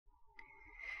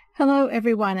Hello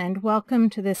everyone, and welcome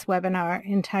to this webinar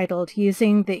entitled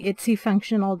Using the IDDSI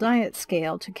Functional Diet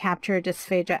Scale to Capture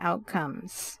Dysphagia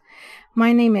Outcomes.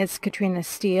 My name is Katrina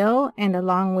Steele, and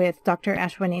along with Dr.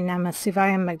 Ashwini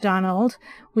Namasivayam McDonald,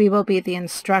 we will be the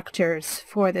instructors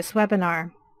for this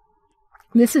webinar.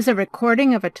 This is a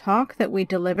recording of a talk that we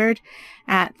delivered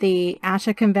at the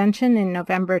ASHA convention in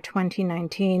November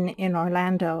 2019 in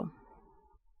Orlando.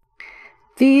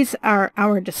 These are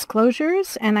our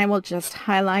disclosures, and I will just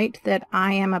highlight that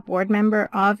I am a board member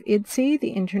of IDDSI,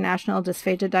 the International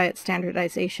Dysphagia Diet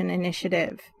Standardization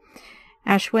Initiative.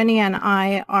 Ashwini and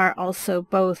I are also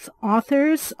both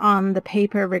authors on the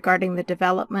paper regarding the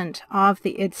development of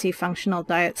the IDDSI Functional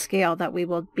Diet Scale that we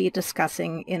will be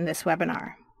discussing in this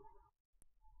webinar.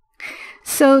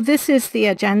 So this is the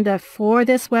agenda for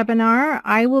this webinar.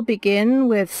 I will begin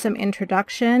with some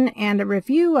introduction and a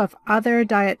review of other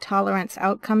diet tolerance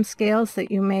outcome scales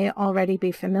that you may already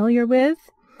be familiar with.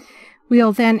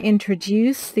 We'll then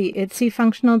introduce the IDDSI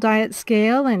Functional Diet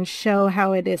Scale and show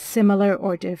how it is similar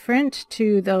or different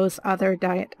to those other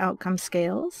diet outcome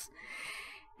scales.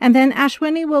 And then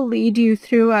Ashwini will lead you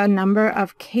through a number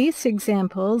of case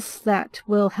examples that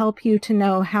will help you to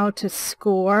know how to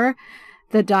score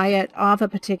the diet of a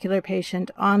particular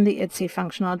patient on the IDDSI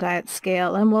Functional Diet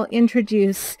Scale, and we'll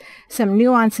introduce some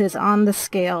nuances on the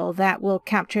scale that will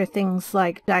capture things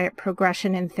like diet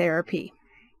progression in therapy.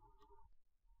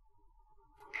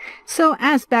 So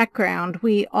as background,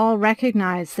 we all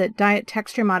recognize that diet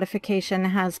texture modification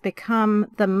has become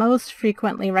the most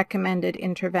frequently recommended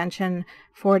intervention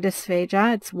for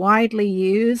dysphagia. It's widely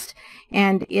used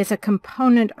and is a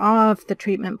component of the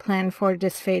treatment plan for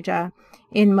dysphagia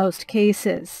in most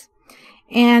cases.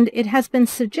 And it has been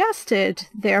suggested,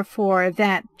 therefore,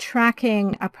 that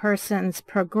tracking a person's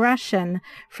progression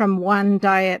from one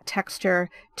diet texture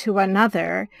to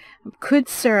another could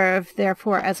serve,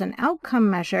 therefore, as an outcome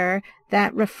measure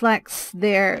that reflects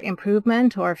their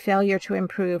improvement or failure to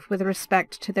improve with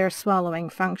respect to their swallowing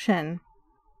function.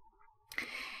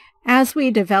 As we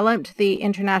developed the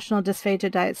International Dysphagia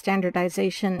Diet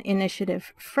Standardization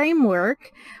Initiative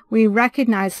framework, we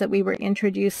recognized that we were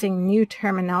introducing new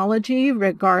terminology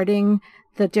regarding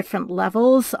the different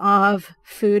levels of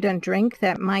food and drink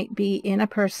that might be in a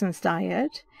person's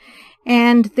diet,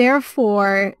 and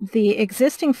therefore the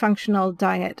existing functional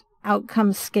diet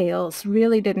outcome scales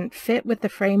really didn't fit with the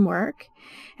framework.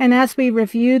 And as we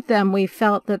reviewed them, we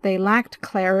felt that they lacked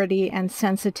clarity and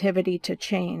sensitivity to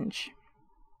change.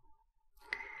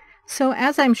 So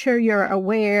as I'm sure you're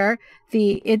aware,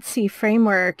 the IDDSI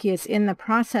framework is in the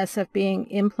process of being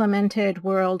implemented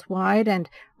worldwide, and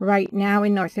right now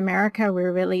in North America,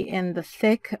 we're really in the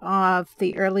thick of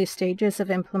the early stages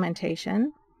of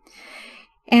implementation.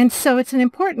 And so it's an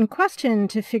important question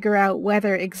to figure out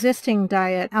whether existing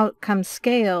diet outcome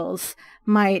scales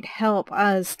might help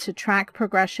us to track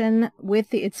progression with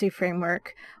the IDDSI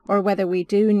framework, or whether we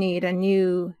do need a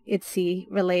new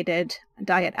IDDSI-related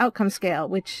diet outcome scale,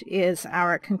 which is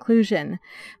our conclusion.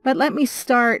 But let me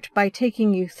start by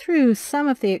taking you through some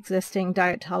of the existing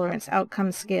diet tolerance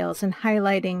outcome scales and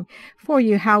highlighting for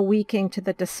you how we came to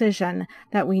the decision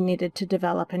that we needed to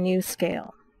develop a new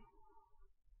scale.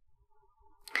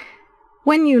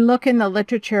 When you look in the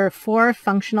literature for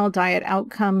functional diet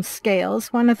outcome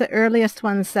scales, one of the earliest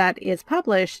ones that is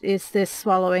published is this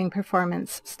swallowing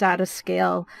performance status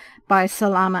scale by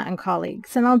Salama and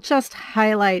colleagues. And I'll just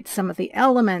highlight some of the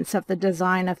elements of the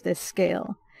design of this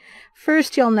scale.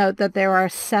 First, you'll note that there are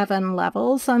 7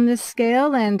 levels on this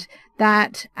scale, and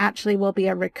that actually will be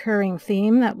a recurring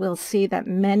theme, that we'll see that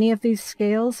many of these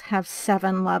scales have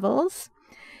 7 levels.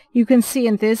 You can see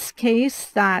in this case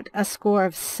that a score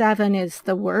of 7 is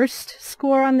the worst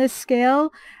score on this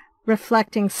scale,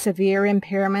 reflecting severe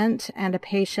impairment and a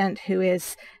patient who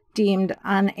is deemed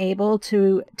unable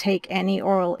to take any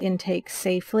oral intake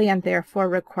safely and therefore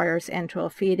requires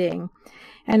enteral feeding.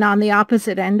 And on the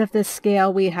opposite end of this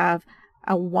scale, we have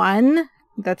a 1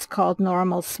 that's called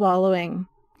normal swallowing.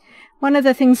 One of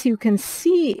the things you can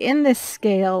see in this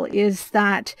scale is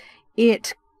that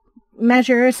it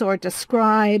measures or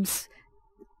describes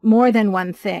more than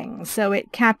one thing. So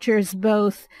it captures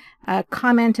both a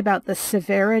comment about the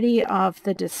severity of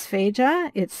the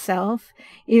dysphagia itself.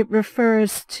 It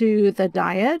refers to the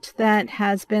diet that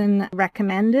has been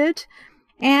recommended,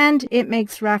 and it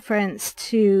makes reference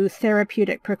to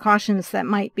therapeutic precautions that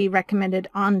might be recommended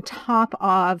on top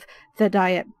of the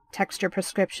diet texture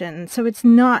prescription. So it's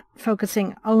not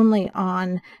focusing only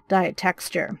on diet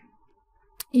texture.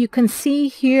 You can see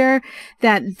here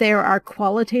that there are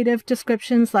qualitative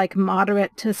descriptions like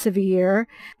moderate to severe,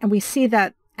 and we see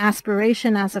that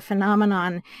aspiration as a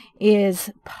phenomenon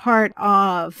is part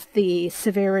of the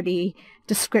severity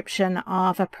description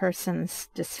of a person's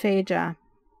dysphagia.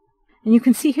 And you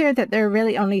can see here that there are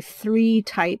really only 3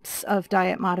 types of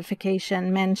diet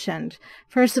modification mentioned.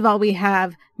 First of all, we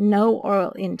have no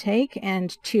oral intake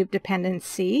and tube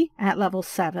dependency at level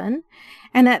 7.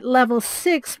 And at level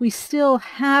 6, we still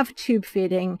have tube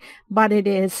feeding, but it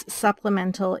is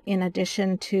supplemental in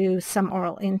addition to some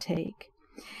oral intake.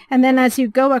 And then as you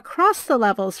go across the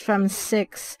levels from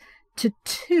 6 to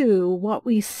 2, what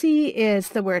we see is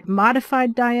the word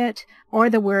modified diet or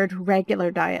the word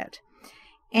regular diet.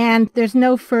 And there's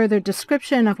no further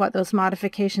description of what those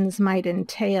modifications might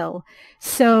entail,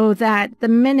 so that the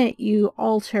minute you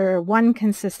alter one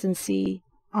consistency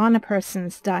on a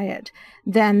person's diet,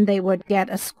 then they would get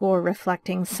a score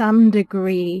reflecting some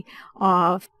degree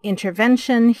of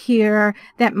intervention here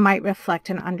that might reflect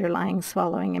an underlying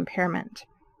swallowing impairment.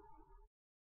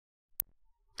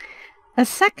 A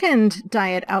second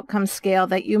diet outcome scale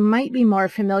that you might be more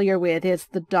familiar with is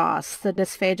the DOS, the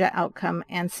Dysphagia Outcome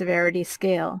and Severity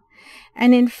Scale.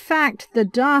 And in fact, the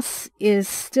DOS is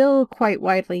still quite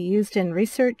widely used in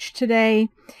research today,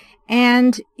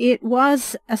 and it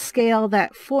was a scale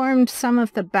that formed some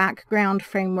of the background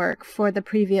framework for the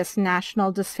previous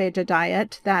national dysphagia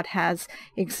diet that has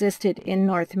existed in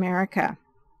North America.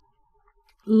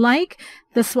 Like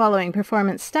the Swallowing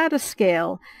Performance Status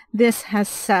Scale, this has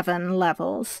 7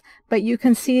 levels, but you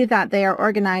can see that they are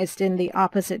organized in the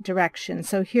opposite direction.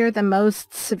 So here the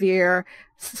most severe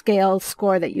scale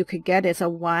score that you could get is a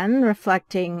 1,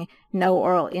 reflecting no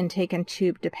oral intake and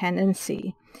tube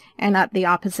dependency. And at the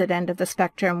opposite end of the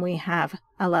spectrum, we have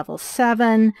a level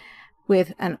 7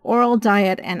 with an oral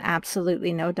diet and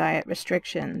absolutely no diet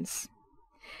restrictions.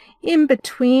 In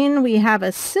between, we have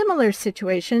a similar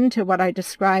situation to what I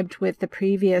described with the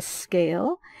previous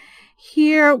scale.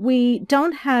 Here, we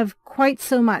don't have quite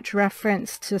so much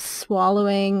reference to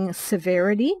swallowing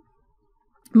severity,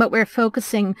 but we're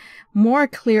focusing more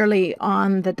clearly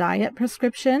on the diet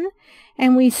prescription,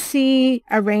 and we see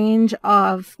a range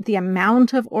of the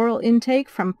amount of oral intake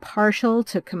from partial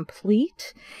to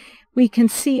complete. We can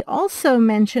see also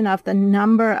mention of the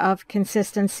number of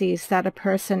consistencies that a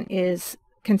person is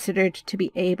considered to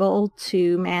be able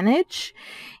to manage,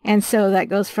 and so that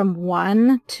goes from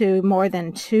 1 to more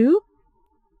than 2.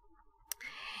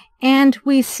 And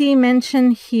we see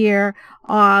mention here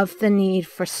of the need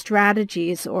for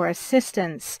strategies or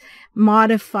assistance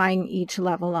modifying each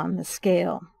level on the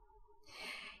scale.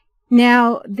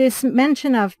 Now, this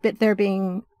mention of there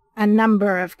being a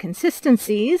number of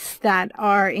consistencies that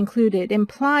are included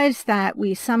implies that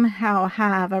we somehow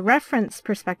have a reference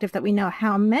perspective, that we know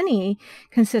how many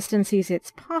consistencies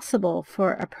it's possible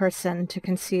for a person to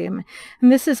consume. And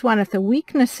this is one of the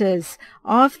weaknesses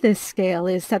of this scale,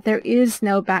 is that there is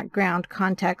no background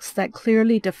context that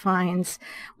clearly defines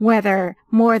whether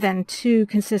more than 2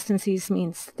 consistencies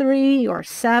means 3 or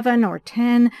 7 or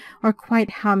 10 or quite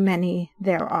how many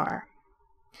there are.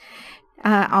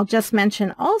 I'll just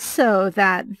mention also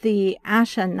that the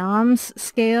ASHA NOMS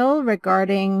scale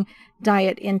regarding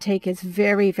diet intake is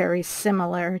very, very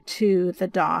similar to the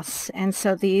DOS. And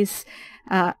so these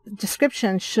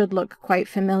descriptions should look quite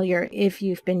familiar if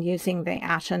you've been using the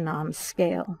ASHA NOMS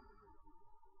scale.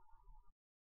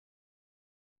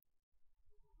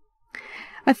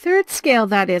 A third scale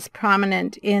that is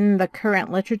prominent in the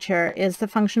current literature is the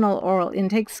Functional Oral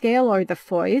Intake Scale, or the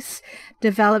FOIS,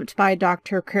 developed by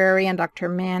Dr. Curry and Dr.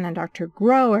 Mann and Dr.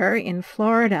 Grower in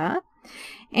Florida.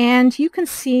 And you can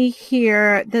see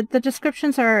here that the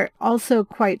descriptions are also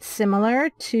quite similar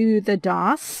to the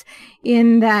DOS,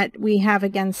 in that we have,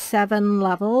 again, 7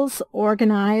 levels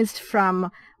organized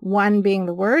from 1 being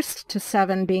the worst to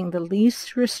 7 being the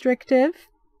least restrictive.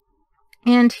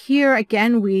 And here,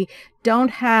 again, we don't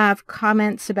have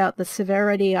comments about the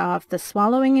severity of the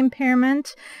swallowing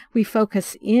impairment. We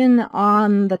focus in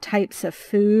on the types of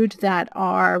food that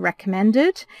are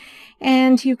recommended.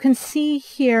 And you can see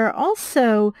here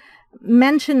also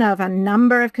mention of a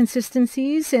number of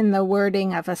consistencies in the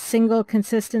wording of a single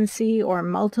consistency or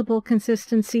multiple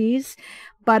consistencies,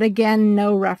 but again,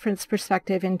 no reference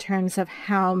perspective in terms of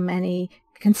how many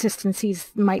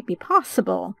consistencies might be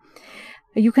possible.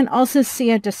 You can also see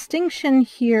a distinction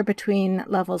here between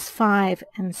levels 5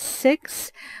 and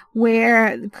 6,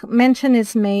 where mention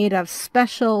is made of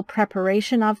special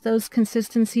preparation of those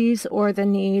consistencies or the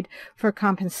need for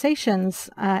compensations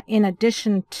in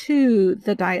addition to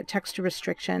the diet texture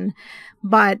restriction,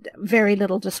 but very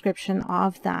little description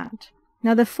of that.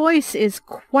 Now, the voice is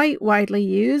quite widely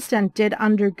used and did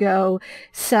undergo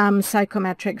some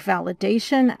psychometric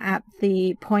validation at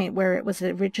the point where it was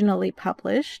originally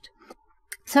published.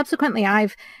 Subsequently,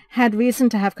 I've had reason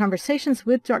to have conversations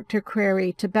with Dr.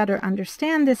 Query to better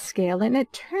understand this scale, and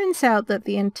it turns out that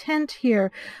the intent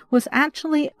here was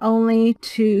actually only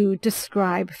to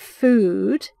describe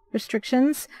food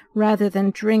restrictions rather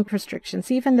than drink restrictions,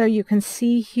 even though you can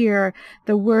see here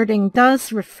the wording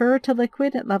does refer to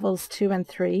liquid at levels 2 and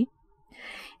 3.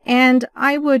 And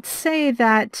I would say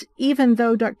that even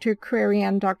though Dr. Query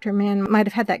and Dr. Min might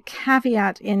have had that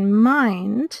caveat in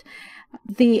mind,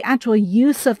 the actual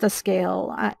use of the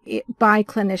scale by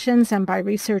clinicians and by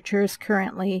researchers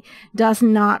currently does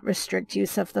not restrict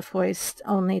use of the voice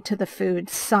only to the food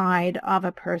side of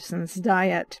a person's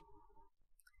diet.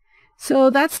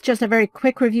 So that's just a very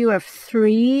quick review of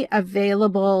 3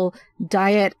 available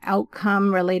diet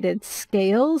outcome-related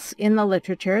scales in the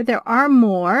literature. There are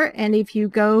more, and if you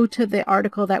go to the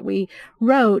article that we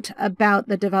wrote about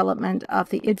the development of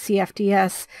the IDDSI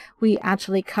FDS, we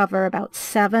actually cover about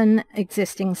 7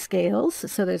 existing scales,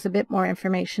 so there's a bit more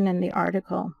information in the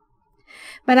article.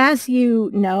 But as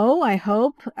you know, I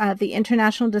hope, the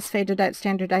International Dysphagia Diet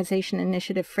Standardization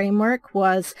Initiative Framework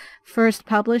was first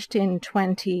published in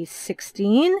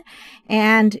 2016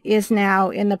 and is now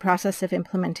in the process of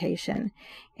implementation.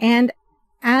 And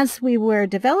as we were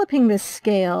developing this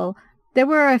scale, there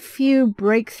were a few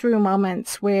breakthrough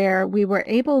moments where we were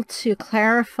able to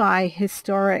clarify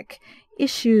historic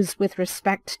issues with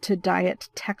respect to diet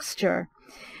texture.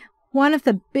 One of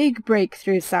the big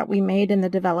breakthroughs that we made in the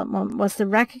development was the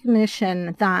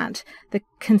recognition that the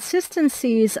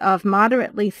consistencies of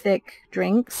moderately thick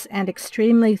drinks and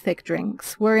extremely thick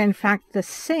drinks were in fact the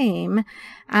same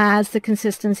as the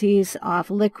consistencies of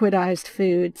liquidized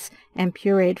foods and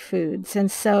pureed foods. And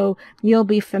so you'll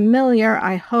be familiar,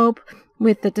 I hope,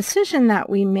 with the decision that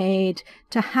we made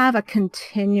to have a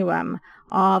continuum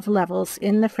of levels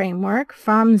in the framework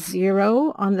from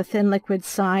 0 on the thin liquid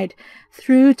side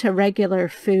through to regular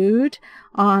food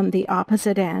on the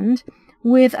opposite end,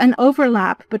 with an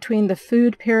overlap between the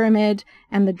food pyramid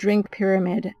and the drink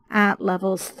pyramid at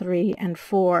levels 3 and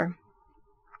 4.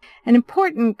 An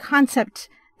important concept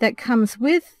that comes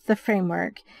with the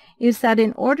framework is that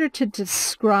in order to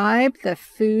describe the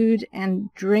food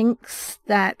and drinks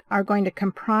that are going to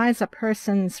comprise a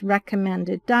person's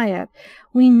recommended diet,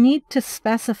 we need to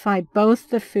specify both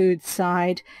the food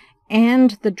side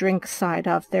and the drink side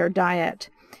of their diet.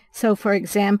 So, for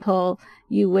example,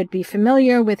 you would be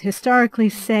familiar with historically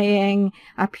saying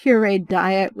a pureed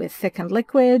diet with thickened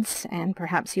liquids, and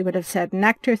perhaps you would have said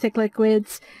nectar thick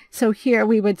liquids. So here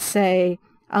we would say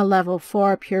a level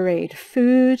 4 pureed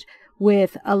food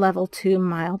with a level 2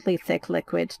 mildly thick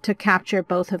liquid to capture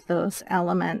both of those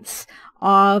elements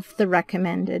of the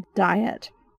recommended diet.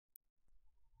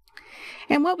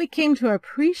 And what we came to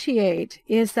appreciate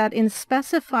is that in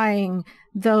specifying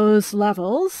those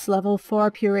levels, level 4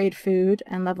 pureed food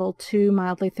and level 2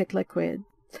 mildly thick liquid,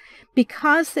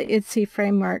 because the IDDSI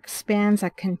framework spans a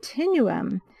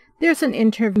continuum, there's an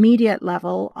intermediate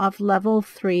level of level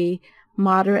 3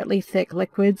 moderately thick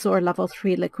liquids or level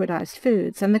 3 liquidized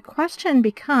foods. And the question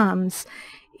becomes,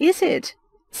 is it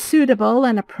suitable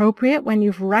and appropriate when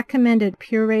you've recommended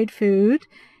pureed food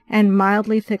and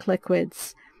mildly thick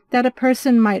liquids that a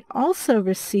person might also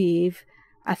receive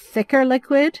a thicker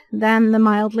liquid than the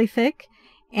mildly thick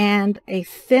and a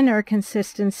thinner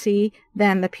consistency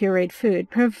than the pureed food,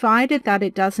 provided that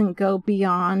it doesn't go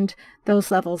beyond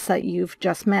those levels that you've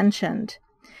just mentioned?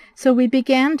 So we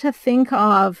began to think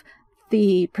of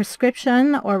the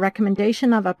prescription or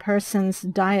recommendation of a person's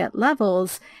diet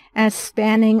levels as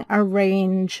spanning a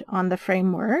range on the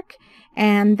framework,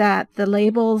 and that the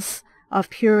labels of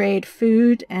pureed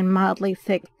food and mildly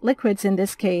thick liquids in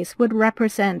this case would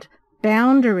represent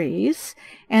boundaries,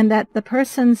 and that the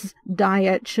person's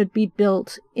diet should be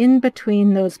built in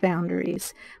between those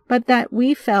boundaries, but that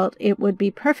we felt it would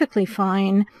be perfectly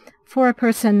fine for a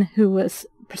person who was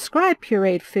prescribed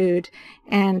pureed food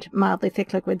and mildly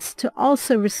thick liquids to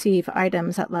also receive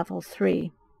items at level 3.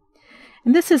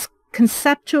 And this is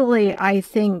conceptually, I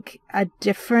think, a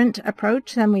different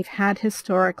approach than we've had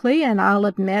historically, and I'll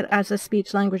admit as a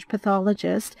speech-language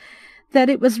pathologist that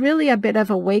it was really a bit of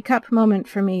a wake-up moment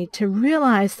for me to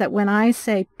realize that when I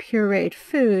say pureed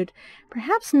food,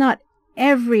 perhaps not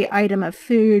every item of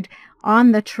food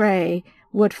on the tray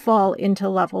would fall into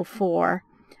level 4,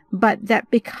 but that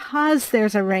because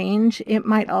there's a range, it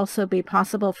might also be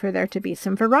possible for there to be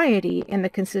some variety in the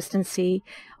consistency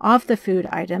of the food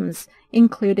items,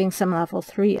 including some level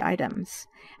 3 items.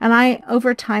 And I,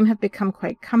 over time, have become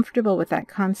quite comfortable with that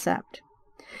concept.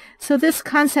 So this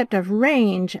concept of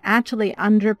range actually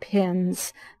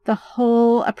underpins the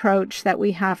whole approach that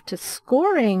we have to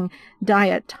scoring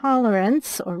diet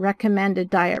tolerance or recommended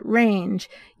diet range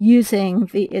using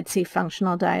the IDDSI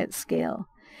Functional Diet Scale.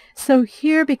 So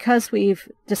here, because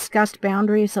we've discussed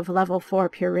boundaries of level 4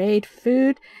 pureed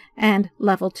food and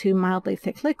level 2 mildly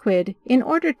thick liquid, in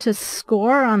order to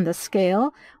score on the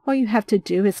scale, what you have to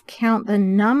do is count the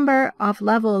number of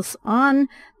levels on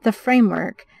the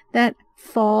framework that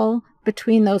fall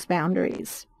between those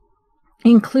boundaries,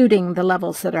 including the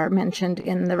levels that are mentioned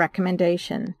in the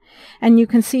recommendation. And you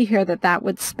can see here that that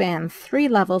would span 3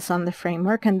 levels on the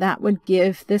framework, and that would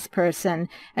give this person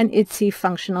an IDDSI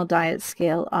Functional Diet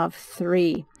Scale of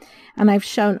 3. And I've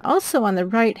shown also on the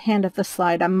right hand of the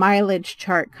slide a mileage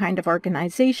chart kind of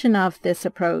organization of this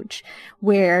approach,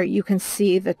 where you can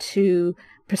see the 2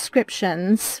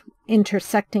 prescriptions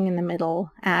intersecting in the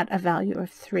middle at a value of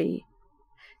 3.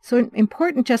 So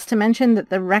important just to mention that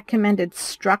the recommended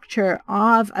structure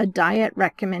of a diet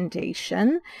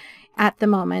recommendation at the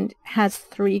moment has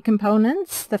 3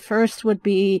 components. The first would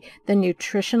be the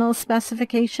nutritional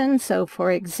specification. So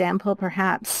for example,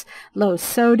 perhaps low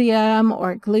sodium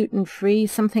or gluten-free,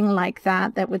 something like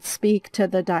that, that would speak to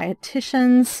the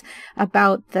dietitians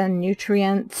about the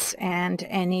nutrients and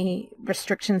any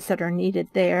restrictions that are needed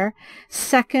there.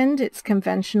 Second, it's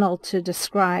conventional to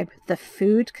describe the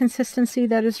food consistency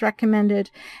that is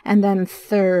recommended. And then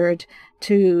third,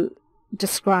 to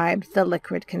describe the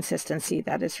liquid consistency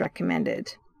that is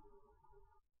recommended.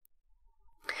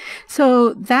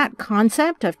 So that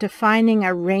concept of defining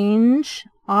a range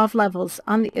of levels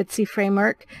on the IDDSI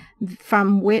framework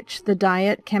from which the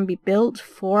diet can be built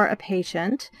for a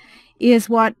patient is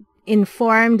what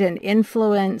informed and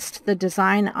influenced the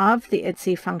design of the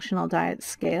IDDSI Functional Diet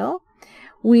Scale.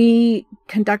 We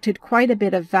conducted quite a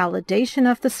bit of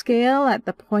validation of the scale at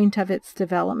the point of its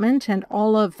development, and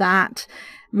all of that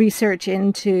research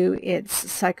into its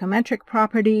psychometric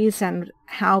properties and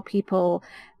how people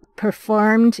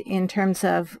performed in terms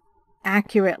of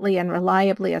accurately and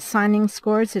reliably assigning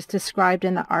scores is described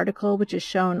in the article, which is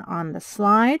shown on the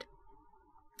slide.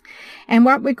 And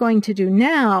what we're going to do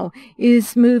now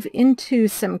is move into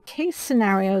some case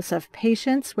scenarios of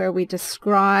patients where we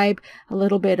describe a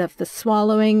little bit of the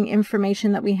swallowing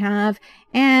information that we have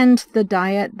and the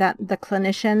diet that the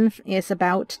clinician is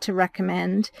about to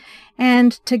recommend.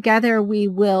 And together we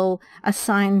will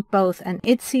assign both an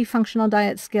IDDSI Functional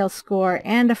Diet Scale score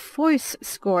and a FOIS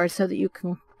score so that you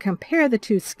can compare the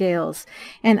 2 scales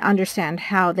and understand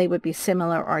how they would be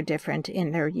similar or different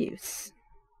in their use.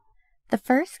 The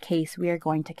first case we are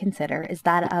going to consider is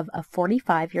that of a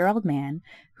 45-year-old man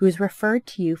who is referred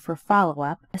to you for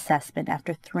follow-up assessment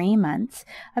after 3 months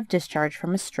of discharge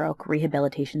from a stroke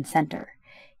rehabilitation center.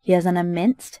 He has an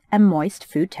minced and moist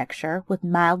food texture with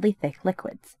mildly thick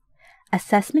liquids.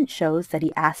 Assessment shows that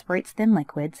he aspirates thin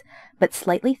liquids, but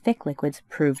slightly thick liquids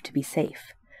prove to be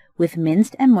safe. With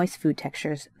minced and moist food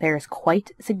textures, there is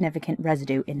quite significant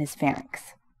residue in his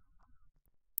pharynx.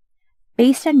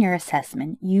 Based on your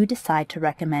assessment, you decide to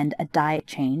recommend a diet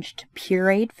change to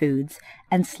pureed foods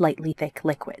and slightly thick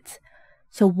liquids.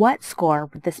 So what score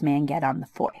would this man get on the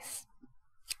FOIS?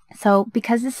 So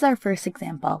because this is our first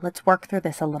example, let's work through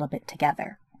this a little bit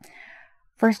together.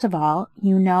 First of all,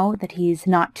 you know that he's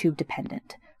not tube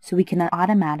dependent, so we can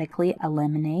automatically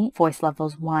eliminate FOIS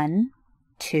levels 1,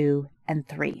 2, and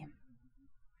 3.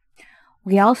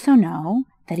 We also know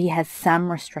that he has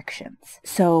some restrictions,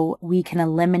 so we can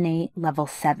eliminate level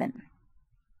 7.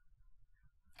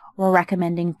 We're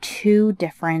recommending 2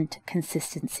 different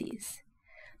consistencies,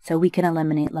 so we can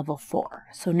eliminate level 4.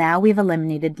 So now we've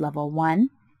eliminated level 1,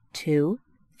 2,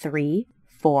 3,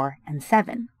 4, and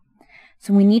 7.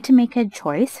 So we need to make a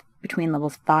choice between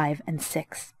levels 5 and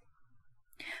 6.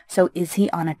 So is he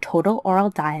on a total oral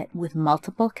diet with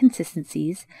multiple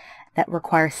consistencies that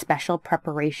require special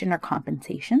preparation or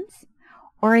compensations?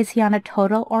 Or is he on a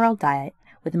total oral diet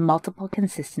with multiple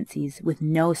consistencies with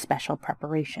no special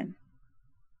preparation?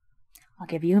 I'll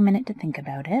give you a minute to think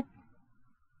about it.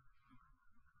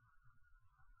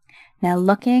 Now,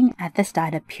 looking at this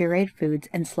diet of pureed foods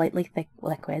and slightly thick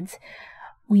liquids,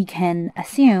 we can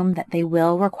assume that they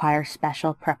will require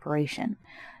special preparation.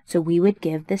 So we would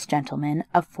give this gentleman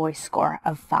a FOIS score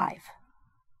of 5.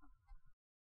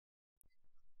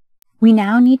 We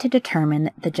now need to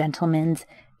determine the gentleman's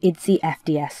IDDSI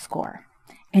FDS score.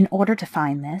 In order to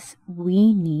find this,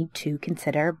 we need to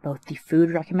consider both the food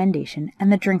recommendation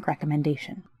and the drink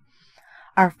recommendation.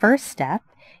 Our first step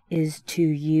is to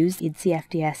use the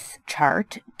IDDSI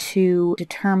chart to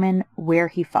determine where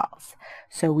he falls.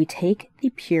 So we take the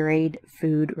pureed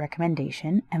food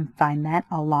recommendation and find that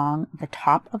along the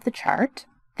top of the chart.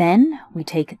 Then we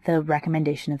take the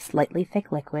recommendation of slightly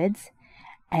thick liquids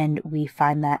and we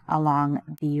find that along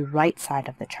the right side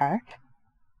of the chart.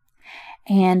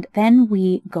 And then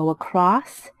we go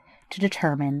across to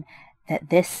determine that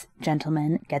this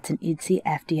gentleman gets an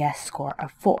IDDSI score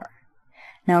of 4.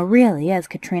 Now really, as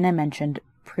Katrina mentioned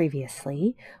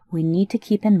previously, we need to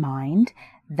keep in mind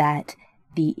that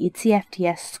the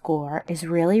IDDSI score is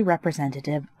really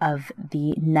representative of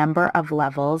the number of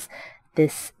levels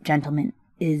this gentleman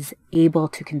is able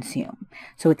to consume.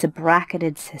 So it's a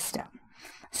bracketed system.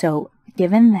 So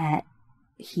given that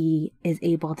he is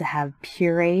able to have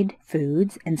pureed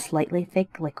foods and slightly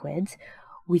thick liquids,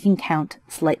 we can count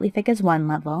slightly thick as one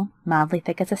level, mildly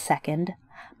thick as a second,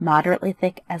 moderately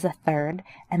thick as a third,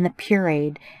 and the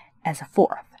pureed as a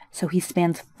fourth. So he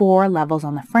spans 4 levels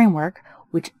on the framework,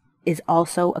 which is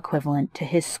also equivalent to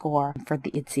his score for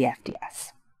the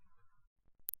IDDSI.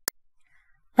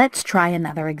 Let's try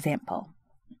another example.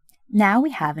 Now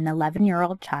we have an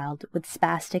 11-year-old child with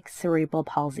spastic cerebral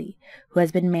palsy who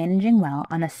has been managing well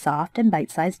on a soft and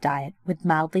bite-sized diet with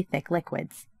mildly thick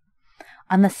liquids.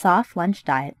 On the soft lunch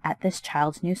diet at this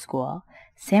child's new school,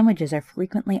 sandwiches are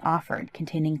frequently offered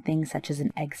containing things such as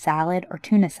an egg salad or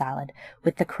tuna salad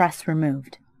with the crust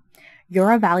removed.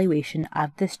 Your evaluation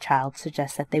of this child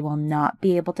suggests that they will not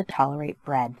be able to tolerate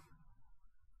bread.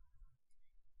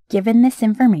 Given this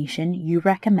information, you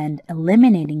recommend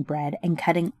eliminating bread and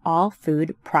cutting all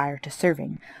food prior to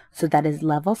serving, so that is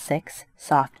level 6,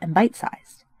 soft and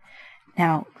bite-sized.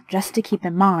 Now, just to keep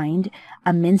in mind,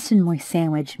 a minced and moist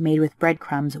sandwich made with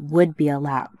breadcrumbs would be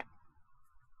allowed.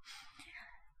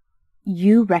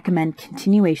 You recommend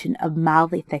continuation of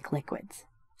mildly thick liquids.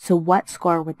 So what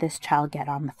score would this child get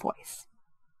on the voice?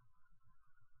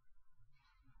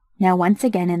 Now, once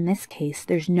again, in this case,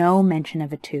 there's no mention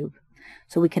of a tube.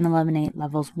 So we can eliminate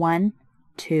levels 1,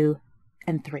 2,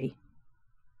 and 3.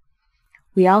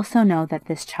 We also know that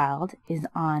this child is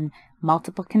on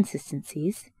multiple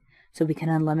consistencies, so we can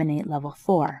eliminate level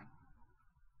 4.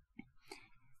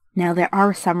 Now there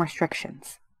are some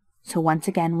restrictions, so once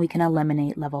again we can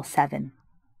eliminate level 7.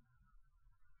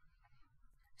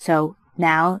 So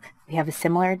now we have a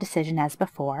similar decision as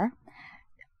before.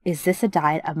 Is this a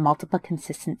diet of multiple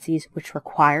consistencies which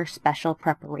require special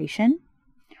preparation?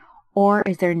 Or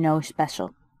is there no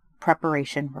special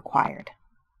preparation required?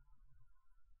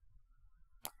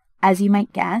 As you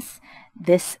might guess,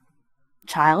 this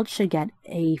child should get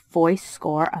a voice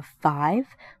score of 5,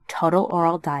 total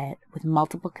oral diet with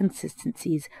multiple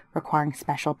consistencies requiring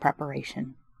special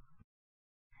preparation.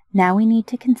 Now we need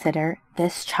to consider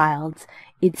this child's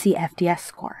IDDSI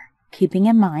score, keeping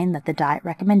in mind that the diet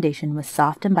recommendation was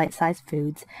soft and bite-sized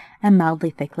foods and mildly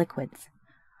thick liquids.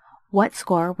 What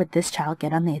score would this child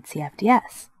get on the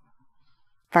IDDSI?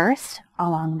 First,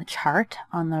 along the chart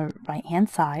on the right-hand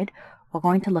side, we're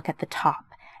going to look at the top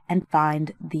and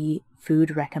find the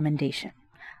food recommendation,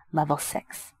 level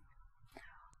 6.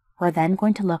 We're then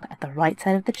going to look at the right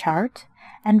side of the chart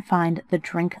and find the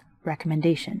drink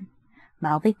recommendation,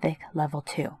 mildly thick, level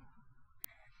 2.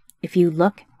 If you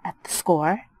look at the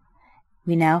score,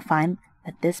 we now find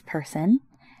that this person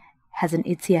has an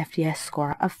IDDSI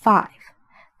score of 5.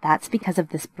 That's because of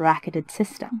this bracketed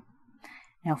system.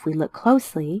 Now if we look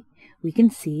closely, we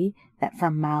can see that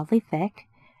from mildly thick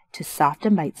to soft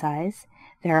and bite-sized,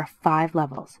 there are 5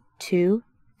 levels, 2,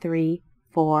 3,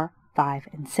 4, 5,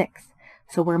 and 6.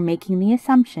 So we're making the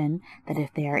assumption that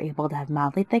if they are able to have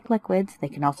mildly thick liquids, they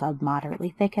can also have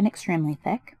moderately thick and extremely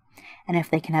thick. And if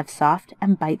they can have soft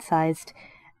and bite-sized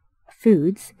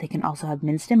foods, they can also have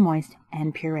minced and moist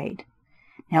and pureed.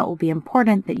 Now, it will be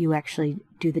important that you actually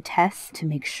do the tests to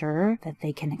make sure that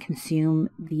they can consume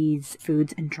these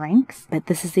foods and drinks, but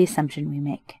this is the assumption we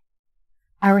make.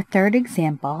 Our third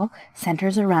example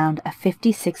centers around a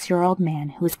 56-year-old man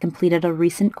who has completed a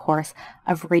recent course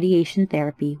of radiation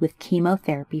therapy with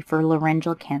chemotherapy for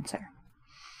laryngeal cancer.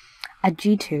 A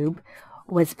G-tube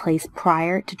was placed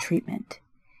prior to treatment.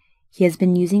 He has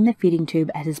been using the feeding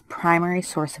tube as his primary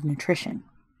source of nutrition.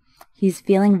 He's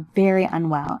feeling very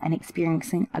unwell and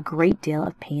experiencing a great deal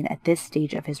of pain at this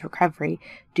stage of his recovery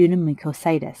due to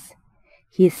mucositis.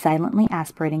 He is silently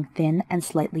aspirating thin and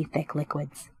slightly thick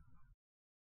liquids.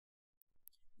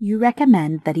 You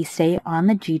recommend that he stay on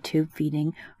the G-tube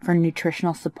feeding for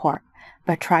nutritional support,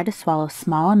 but try to swallow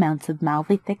small amounts of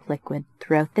mildly thick liquid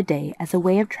throughout the day as a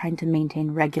way of trying to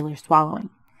maintain regular swallowing.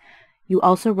 You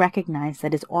also recognize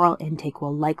that his oral intake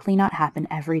will likely not happen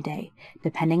every day,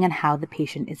 depending on how the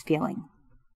patient is feeling.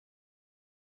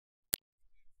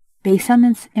 Based on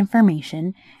this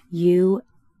information, you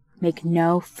make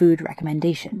no food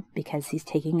recommendation because he's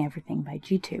taking everything by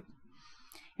G-tube.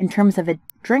 In terms of a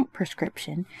drink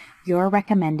prescription, you're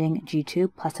recommending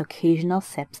G-tube plus occasional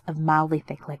sips of mildly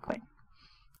thick liquid.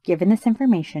 Given this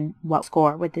information, what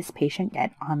score would this patient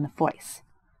get on the voice?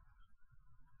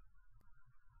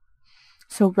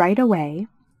 So right away,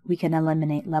 we can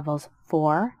eliminate levels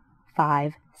 4,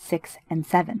 5, 6, and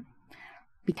 7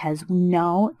 because we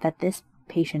know that this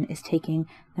patient is taking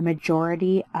the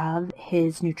majority of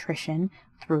his nutrition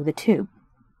through the tube.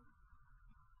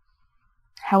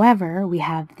 However, we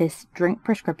have this drink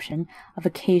prescription of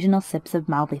occasional sips of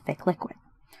mildly thick liquid.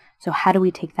 So how do we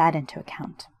take that into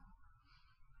account?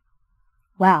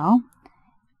 Well,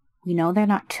 we know they're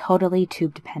not totally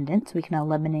tube dependent, so we can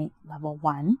eliminate level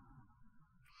 1.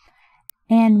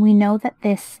 And we know that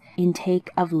this intake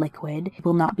of liquid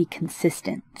will not be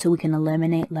consistent, so we can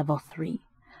eliminate level 3.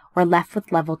 We're left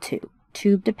with level 2,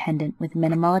 tube dependent with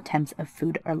minimal attempts of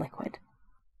food or liquid.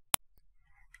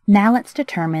 Now let's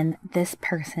determine this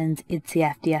person's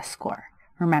IDDSI score.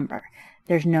 Remember,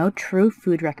 there's no true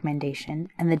food recommendation,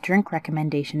 and the drink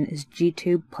recommendation is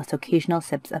G-tube plus occasional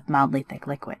sips of mildly thick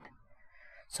liquid.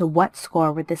 So what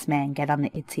score would this man get on the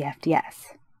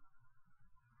IDDSI?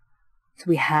 So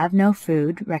we have no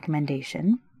food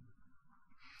recommendation,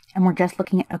 and we're just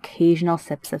looking at occasional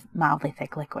sips of mildly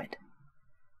thick liquid.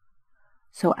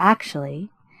 So actually,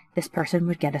 this person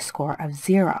would get a score of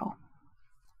 0.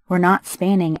 We're not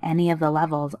spanning any of the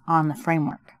levels on the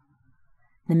framework.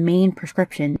 The main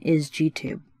prescription is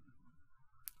G-tube.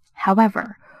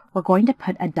 However, we're going to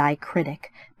put a diacritic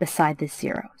beside this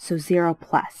 0, so 0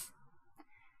 plus.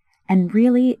 And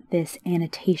really, this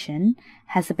annotation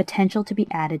has the potential to be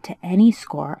added to any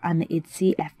score on the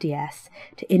IDDSI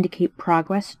to indicate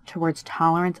progress towards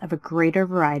tolerance of a greater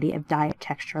variety of diet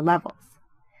texture levels.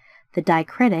 The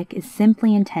diacritic is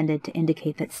simply intended to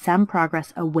indicate that some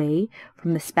progress away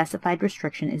from the specified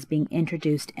restriction is being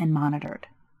introduced and monitored.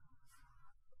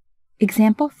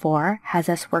 Example 4 has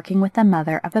us working with a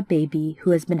mother of a baby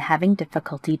who has been having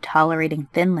difficulty tolerating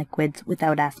thin liquids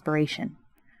without aspiration.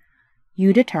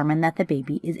 You determine that the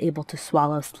baby is able to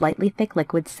swallow slightly thick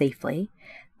liquids safely,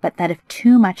 but that if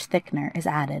too much thickener is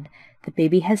added, the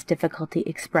baby has difficulty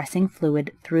expressing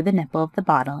fluid through the nipple of the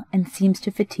bottle and seems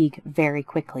to fatigue very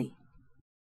quickly.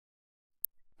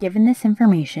 Given this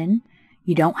information,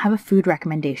 you don't have a food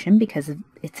recommendation because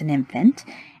it's an infant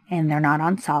and they're not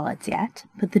on solids yet,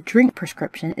 but the drink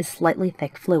prescription is slightly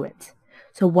thick fluids.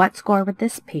 So what score would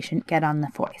this patient get on the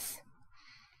voice?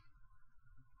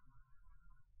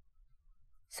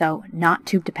 So not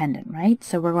tube dependent, right?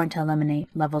 So we're going to eliminate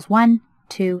levels 1,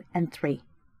 2, and 3.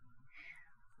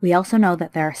 We also know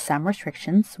that there are some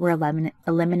restrictions. We're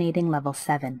eliminating level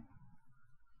 7.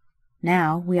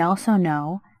 Now, we also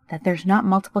know that there's not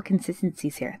multiple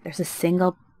consistencies here. There's a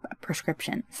single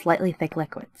prescription, slightly thick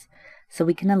liquids. So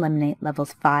we can eliminate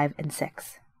levels 5 and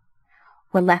 6.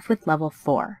 We're left with level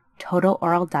 4, total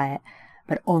oral diet,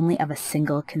 but only of a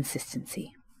single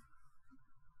consistency.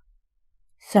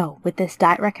 So, with this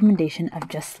diet recommendation of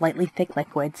just slightly thick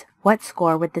liquids, what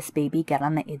score would this baby get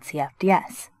on the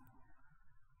IDDSI?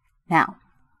 Now,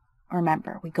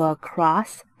 remember, we go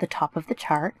across the top of the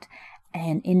chart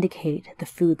and indicate the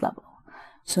food level.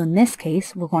 So in this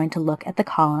case, we're going to look at the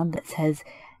column that says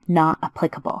not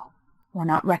applicable. We're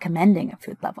not recommending a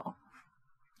food level.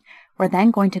 We're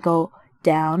then going to go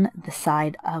down the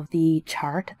side of the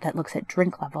chart that looks at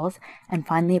drink levels and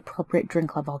find the appropriate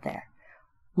drink level there.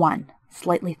 1.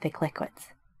 Slightly thick liquids.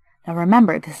 Now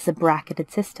remember, this is a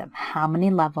bracketed system. How many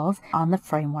levels on the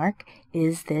framework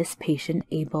is this patient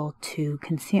able to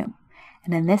consume?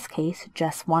 And in this case,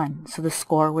 just 1. So the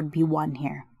score would be 1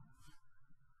 here.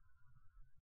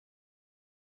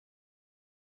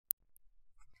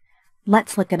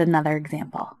 Let's look at another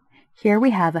example. Here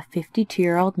we have a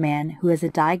 52-year-old man who has a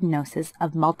diagnosis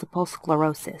of multiple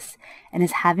sclerosis and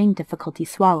is having difficulty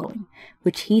swallowing,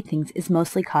 which he thinks is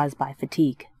mostly caused by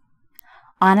fatigue.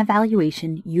 On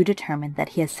evaluation, you determine that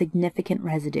he has significant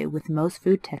residue with most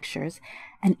food textures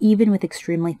and even with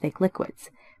extremely thick liquids,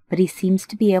 but he seems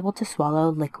to be able to swallow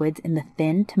liquids in the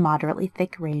thin to moderately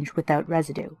thick range without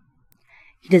residue.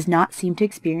 He does not seem to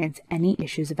experience any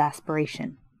issues of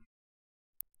aspiration.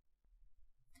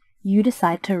 You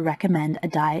decide to recommend a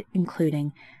diet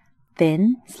including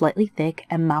thin, slightly thick,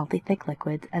 and mildly thick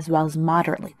liquids, as well as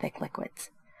moderately thick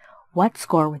liquids. What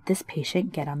score would this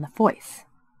patient get on the voice?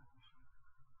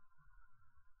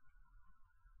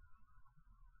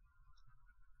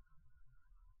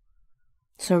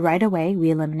 So right away, we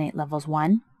eliminate levels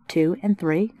 1, 2, and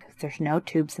 3, because there's no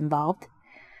tubes involved.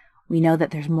 We know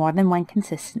that there's more than one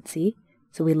consistency,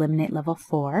 so we eliminate level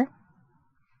 4.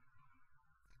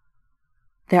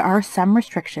 There are some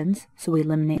restrictions, so we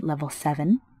eliminate level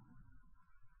 7.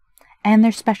 And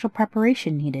there's special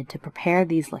preparation needed to prepare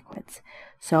these liquids,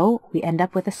 so we end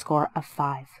up with a score of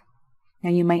 5. Now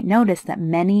you might notice that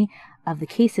many of the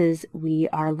cases we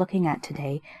are looking at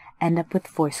today end up with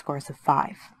voice scores of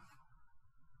 5.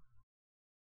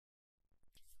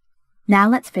 Now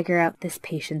let's figure out this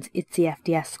patient's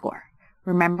IDDSI score,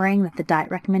 remembering that the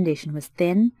diet recommendation was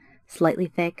thin, slightly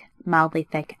thick, mildly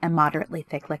thick, and moderately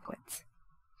thick liquids.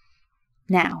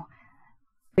 Now,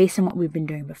 based on what we've been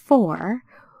doing before,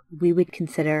 we would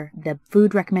consider the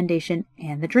food recommendation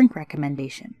and the drink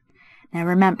recommendation. Now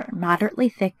remember, moderately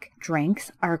thick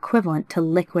drinks are equivalent to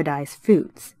liquidized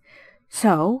foods.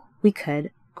 So we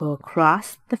could go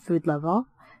across the food level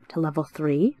to level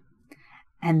 3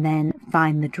 and then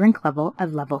find the drink level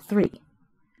of level 3.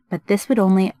 But this would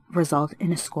only result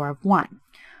in a score of 1.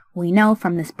 We know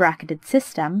from this bracketed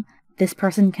system, this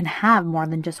person can have more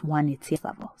than just one IDDSI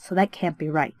level, so that can't be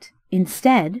right.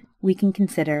 Instead, we can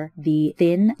consider the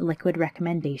thin liquid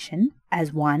recommendation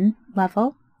as 1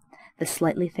 level, the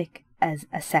slightly thick as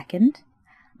a 2nd,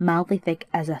 mildly thick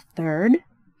as a 3rd,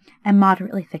 and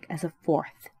moderately thick as a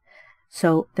 4th.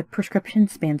 So the prescription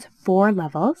spans 4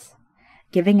 levels,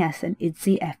 giving us an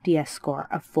IDDSI score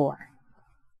of 4.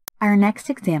 Our next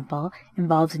example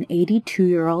involves an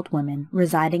 82-year-old woman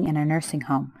residing in a nursing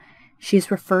home. She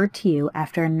is referred to you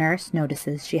after a nurse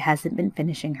notices she hasn't been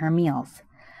finishing her meals.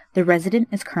 The resident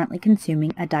is currently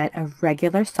consuming a diet of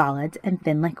regular solids and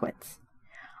thin liquids.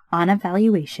 On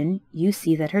evaluation, you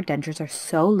see that her dentures are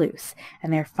so loose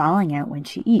and they are falling out when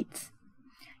she eats.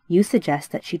 You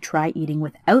suggest that she try eating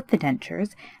without the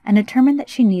dentures and determine that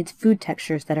she needs food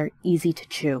textures that are easy to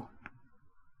chew.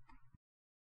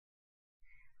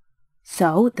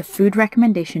 So, the food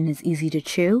recommendation is easy to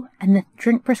chew, and the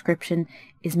drink prescription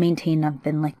is maintained on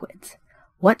thin liquids.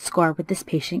 What score would this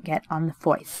patient get on the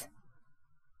voice?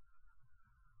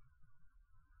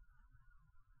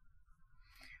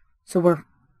 So we're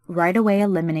right away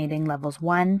eliminating levels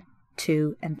 1,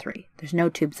 2, and 3. There's no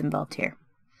tubes involved here.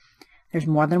 There's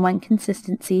more than one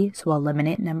consistency, so we'll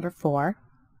eliminate number 4.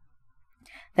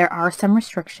 There are some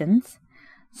restrictions,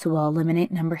 so we'll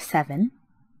eliminate number 7.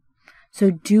 So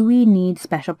do we need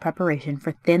special preparation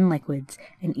for thin liquids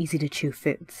and easy-to-chew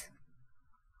foods?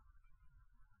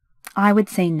 I would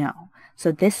say no,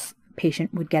 so this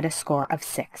patient would get a score of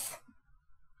 6.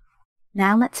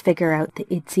 Now let's figure out the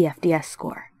IDDSI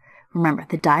score. Remember,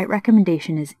 the diet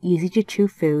recommendation is easy-to-chew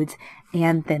foods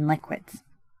and thin liquids.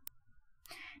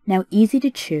 Now,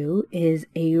 easy-to-chew is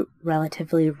a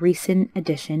relatively recent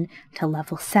addition to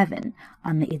level 7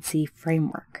 on the IDDSI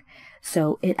framework.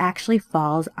 So it actually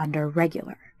falls under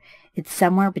regular. It's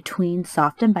somewhere between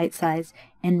soft and bite-sized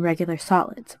and regular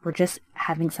solids. We're just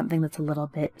having something that's a little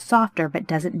bit softer but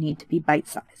doesn't need to be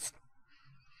bite-sized.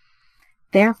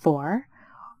 Therefore,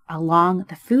 along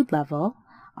the food level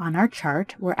on our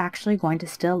chart, we're actually going to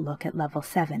still look at level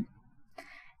 7.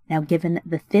 Now, given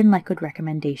the thin liquid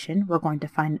recommendation, we're going to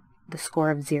find the score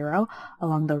of 0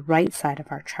 along the right side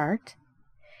of our chart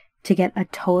to get a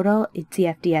total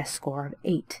IDDSI score of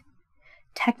 8.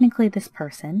 Technically, this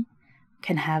person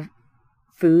can have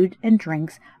food and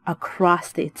drinks across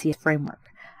the IDDSI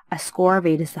framework. A score of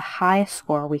 8 is the highest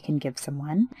score we can give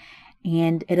someone,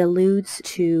 and it alludes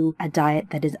to a diet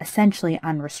that is essentially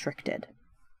unrestricted.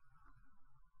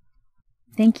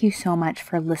 Thank you so much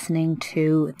for listening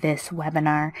to this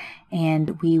webinar,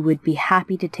 and we would be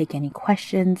happy to take any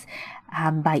questions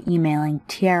by emailing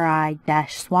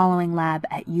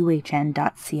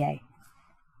tri-swallowinglab@uhn.ca.